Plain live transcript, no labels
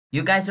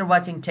You guys are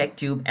watching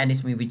TechTube and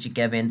it's me Vichy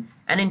Kevin,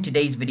 and in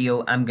today's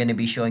video I'm gonna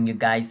be showing you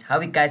guys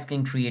how you guys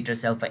can create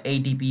yourself an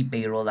ADP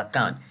payroll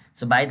account.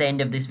 So by the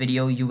end of this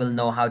video you will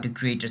know how to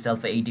create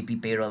yourself an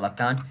ADP payroll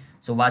account.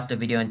 So watch the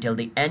video until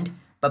the end.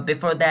 But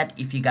before that,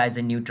 if you guys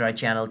are new to our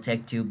channel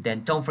TechTube,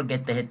 then don't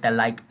forget to hit the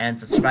like and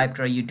subscribe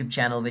to our YouTube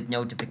channel with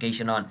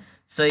notification on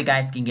so you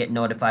guys can get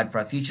notified for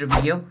a future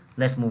video.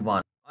 Let's move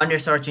on. On your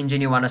search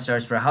engine, you want to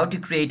search for how to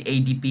create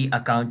ADP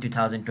account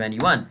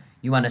 2021.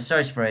 You want to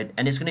search for it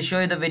and it's going to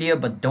show you the video,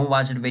 but don't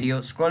watch the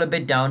video. Scroll a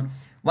bit down.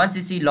 Once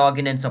you see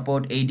login and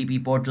support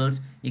ADP portals,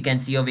 you can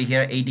see over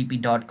here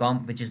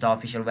adp.com, which is the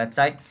official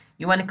website.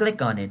 You want to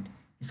click on it.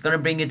 It's going to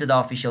bring you to the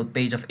official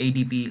page of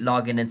ADP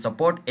login and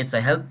support. It's a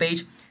help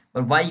page,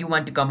 but why you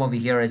want to come over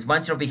here is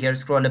once you're over here,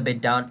 scroll a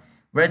bit down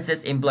where it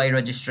says employee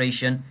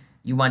registration.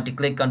 You want to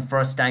click on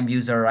first time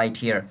user right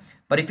here.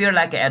 But if you're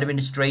like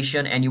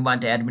administration and you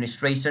want the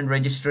administration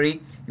registry,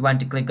 you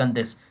want to click on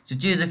this. So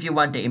choose if you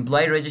want the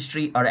employee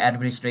registry or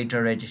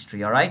administrator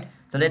registry. All right.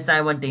 So let's say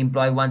I want the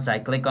employee one. So I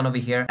click on over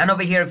here, and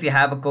over here, if you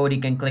have a code,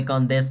 you can click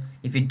on this.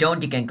 If you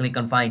don't, you can click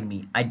on find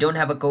me. I don't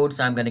have a code,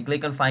 so I'm going to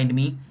click on find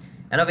me.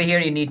 And over here,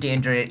 you need to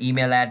enter your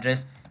email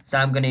address. So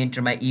I'm going to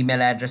enter my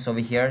email address over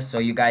here. So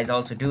you guys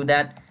also do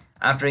that.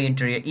 After you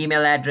enter your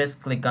email address,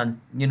 click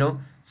on,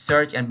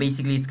 search, and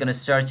basically it's going to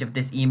search if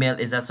this email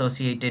is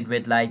associated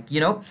with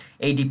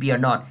ADP or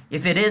not.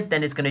 If it is,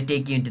 then it's going to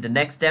take you into the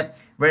next step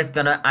where it's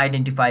going to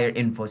identify your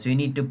info. So you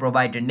need to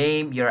provide your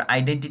name, your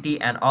identity,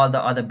 and all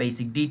the other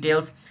basic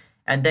details.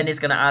 And then it's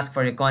going to ask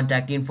for your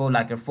contact info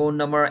like your phone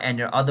number and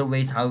your other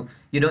ways how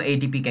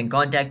ADP can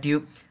contact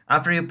you.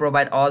 After you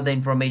provide all the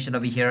information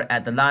over here,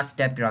 at the last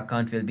step your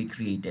account will be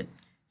created.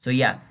 So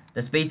yeah,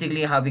 that's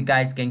basically how you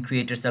guys can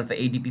create yourself an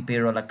ADP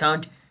payroll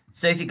account.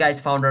 So if you guys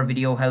found our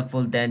video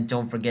helpful, then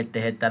don't forget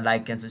to hit the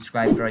like and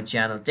subscribe to our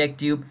channel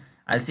TechTube.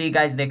 I'll see you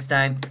guys next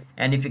time.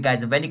 And if you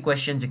guys have any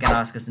questions, you can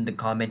ask us in the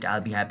comment.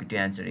 I'll be happy to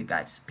answer you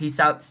guys. Peace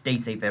out. Stay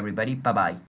safe, everybody. Bye-bye.